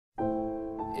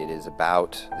It is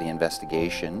about the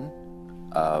investigation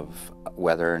of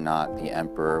whether or not the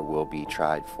emperor will be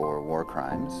tried for war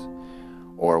crimes,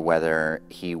 or whether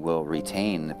he will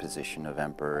retain the position of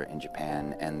emperor in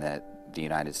Japan, and that the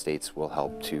United States will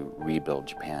help to rebuild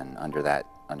Japan under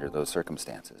those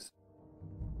circumstances.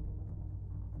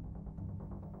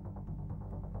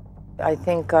 I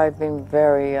think I've been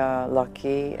very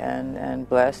lucky and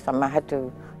blessed. I had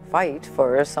to fight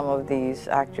for some of these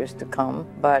actors to come,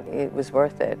 but it was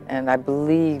worth it, and I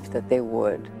believed that they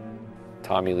would.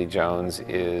 Tommy Lee Jones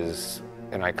is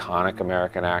an iconic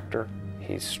American actor.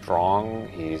 He's strong,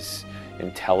 he's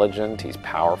intelligent, he's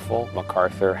powerful.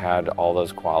 MacArthur had all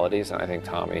those qualities, and I think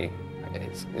Tommy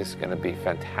is going to be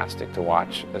fantastic to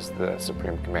watch as the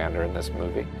Supreme Commander in this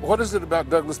movie. What is it about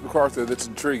Douglas MacArthur that's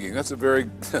intriguing? That's a very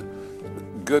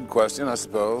good question, I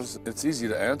suppose. It's easy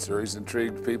to answer. He's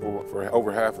intrigued people for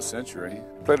over half a century.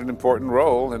 He played an important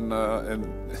role in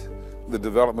the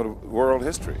development of world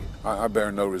history. I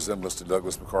bear no resemblance to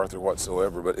Douglas MacArthur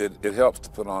whatsoever, but it helps to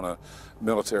put on a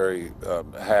military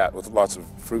hat with lots of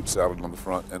fruit salad on the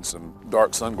front and some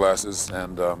dark sunglasses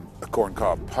and a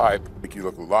corncob pipe. I think you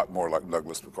look a lot more like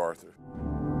Douglas MacArthur.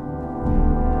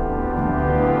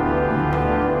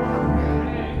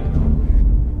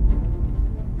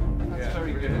 That's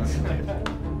very good.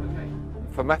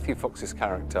 For Matthew Fox's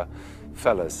character,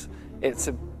 Fellas, it's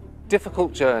a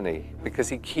difficult journey because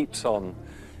he keeps on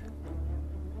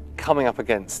coming up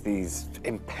against these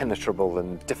impenetrable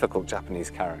and difficult Japanese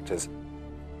characters.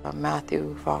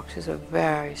 Matthew Fox is a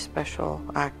very special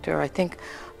actor. I think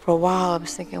for a while I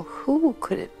was thinking, who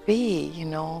could it be? You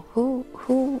know,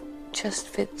 who just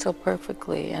fits so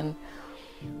perfectly?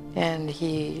 And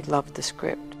he loved the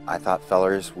script. I thought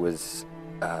Fellers was,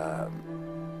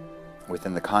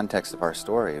 within the context of our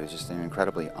story, he was just an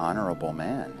incredibly honorable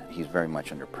man. He's very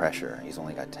much under pressure. He's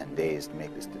only got 10 days to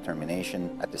make this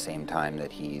determination, at the same time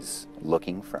that he's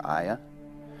looking for Aya,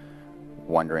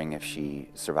 wondering if she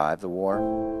survived the war.